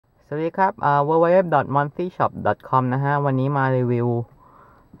สวัสดีครับwww.monthlyshop.com นะฮะวันนี้มารีวิว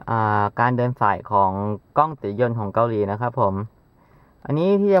การเดินสายของกล้องติดยนต์ของเกาหลีนะครับผมอันนี้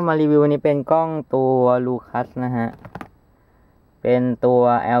ที่จะมารีวิววันนี้เป็นกล้องตัวลูคัสนะฮะเป็นตัว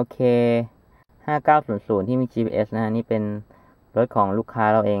LK 5900ที่มี GPS นะฮะนี่เป็นรถของลูกค้า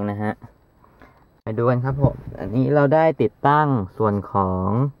เราเองนะฮะไปดูกันครับผมอันนี้เราได้ติดตั้งส่วนของ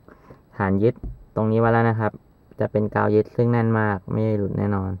ฐานยึดตรงนี้ไว้แล้วนะครับจะเป็นกาวยึดซึ่งแน่นมากไม่หลุดแน่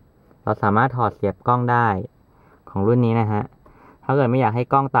นอนเราสามารถถอดเสียบกล้องได้ของรุ่นนี้นะฮะถ้าเกิดไม่อยากให้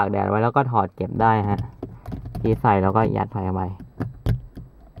กล้องตากแดดไว้แล้วก็ถอดเก็บได้ฮะที่ใส่แล้วก็ยัดไว้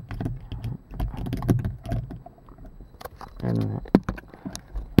นั่นฮะ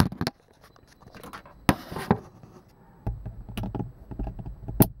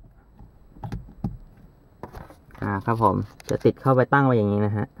ครับผมจะติดเข้าไปตั้งไว้อย่างนี้น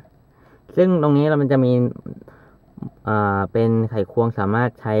ะฮะซึ่งตรงนี้มันจะมีเป็นไขควงสามารถ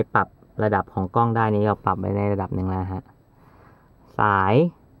ใช้ปรับระดับของกล้องได้นี้เราปรับไปในระดับหนึ่งแล้วฮะสาย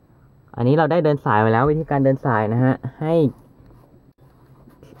อันนี้เราได้เดินสายไว้แล้ววิธีการเดินสายนะฮะให้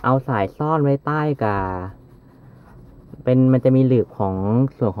เอาสายซ่อนไว้ใต้กับมันจะมีหลืบของ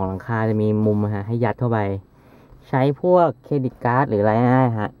ส่วนของหลังคาจะมีมุมฮะให้ยัดเข้าไปใช้พวกเครดิตการ์ดหรืออะไรน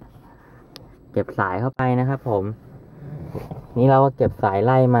ะฮะเก็บสายเข้าไปนะครับผมนี่เราก็เก็บสายไ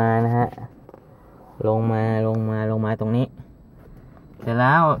ล่มานะฮะลงมาตรงนี้เสร็จแ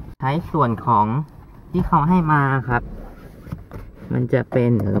ล้วใช้ส่วนของที่เขาให้มาครับมันจะเป็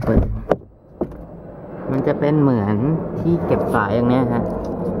นมันจะเป็นเหมือนที่เก็บสายอย่างนี้ฮะ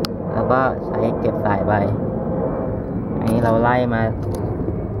แล้วก็ใช้เก็บสายไปอันนี้เราไล่มา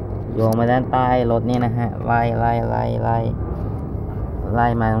โยงมาด้านใต้รถนี่นะฮะไล่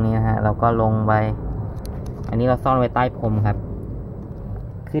มาตรงนี้นะฮะเราก็ลงไปอันนี้เราซ่อนไว้ใต้พรมครับ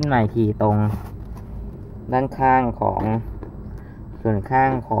ขึ้นมาทีตรงด้านข้างของส่วนข้า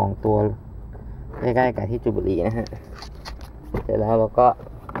งของตัวใกล้ๆกับที่จุดบุหรี่นะฮะเสร็จแล้วเรา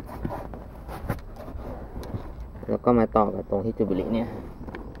ก็มาต่อกับตรงที่จุดบุหรี่เนี่ย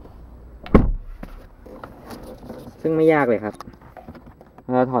ซึ่งไม่ยากเลยครับ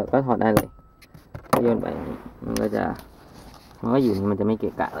เราถอดก็ถอดได้เลยโยนไปมันก็อยู่นี่มันจะไม่เก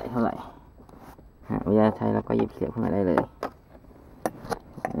ะกะอะไรเท่าไหร่เวลาใช้เราก็หยิบเสียบขึ้นมาได้เลย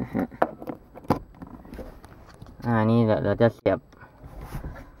นะฮะนี่เราจะเสี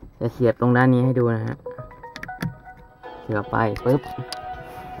ยบตรงด้านนี้ให้ดูนะฮะเสียบไปปึ๊บ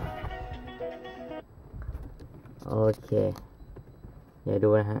โอเคเดี๋ยวดู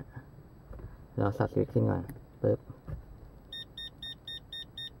นะฮะเราสับสวิตช์ขึ้นก่อนปึ๊บ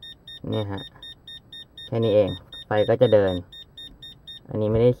นี่ฮะแค่นี้เองไฟก็จะเดินอันนี้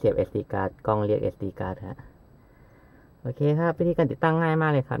ไม่ได้เสียบ SD card กล้องเรียก SD card ฮะโอเคครับวิธีการติดตั้งง่ายมา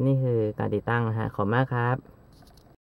กเลยครับนี่คือการติดตั้งนะฮะขอบคุณมากครับ